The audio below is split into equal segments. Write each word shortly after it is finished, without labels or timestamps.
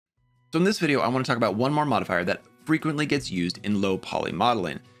So in this video, I want to talk about one more modifier that frequently gets used in low poly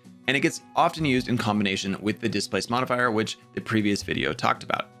modeling, and it gets often used in combination with the displace modifier, which the previous video talked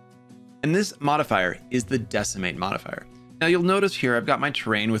about. And this modifier is the decimate modifier. Now you'll notice here I've got my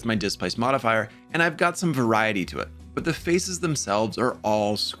terrain with my displace modifier, and I've got some variety to it, but the faces themselves are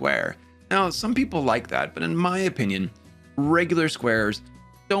all square. Now some people like that, but in my opinion, regular squares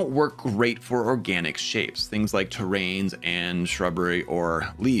don't work great for organic shapes, things like terrains and shrubbery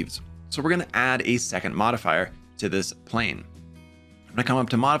or leaves. So we're going to add a second modifier to this plane. I'm going to come up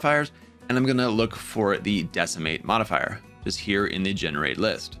to modifiers and I'm going to look for the decimate modifier just here in the generate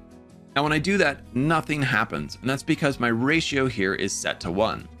list. Now, when I do that, nothing happens, and that's because my ratio here is set to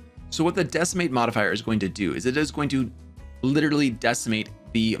 1. So what the decimate modifier is going to do is it is going to literally decimate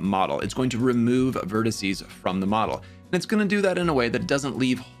the model. It's going to remove vertices from the model. And it's going to do that in a way that doesn't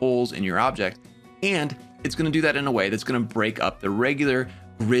leave holes in your object. And it's going to do that in a way that's going to break up the regular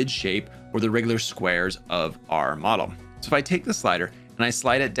grid shape or the regular squares of our model. So if I take the slider and I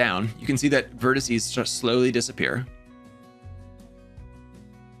slide it down, you can see that vertices just slowly disappear.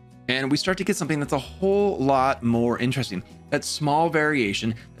 And we start to get something that's a whole lot more interesting. That small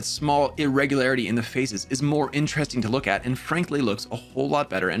variation, that small irregularity in the faces is more interesting to look at and frankly looks a whole lot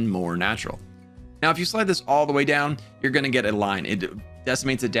better and more natural. Now, if you slide this all the way down, you're going to get a line. It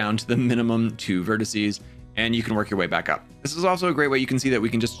decimates it down to the minimum 2 vertices, and you can work your way back up. This is also a great way you can see that we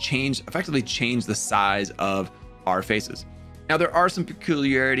can just effectively change the size of our faces. Now, there are some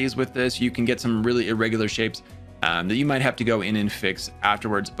peculiarities with this. You can get some really irregular shapes that you might have to go in and fix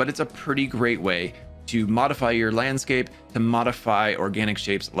afterwards, but it's a pretty great way to modify your landscape, to modify organic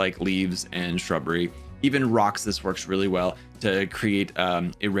shapes like leaves and shrubbery. Even rocks, this works really well to create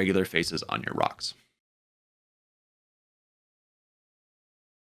irregular faces on your rocks.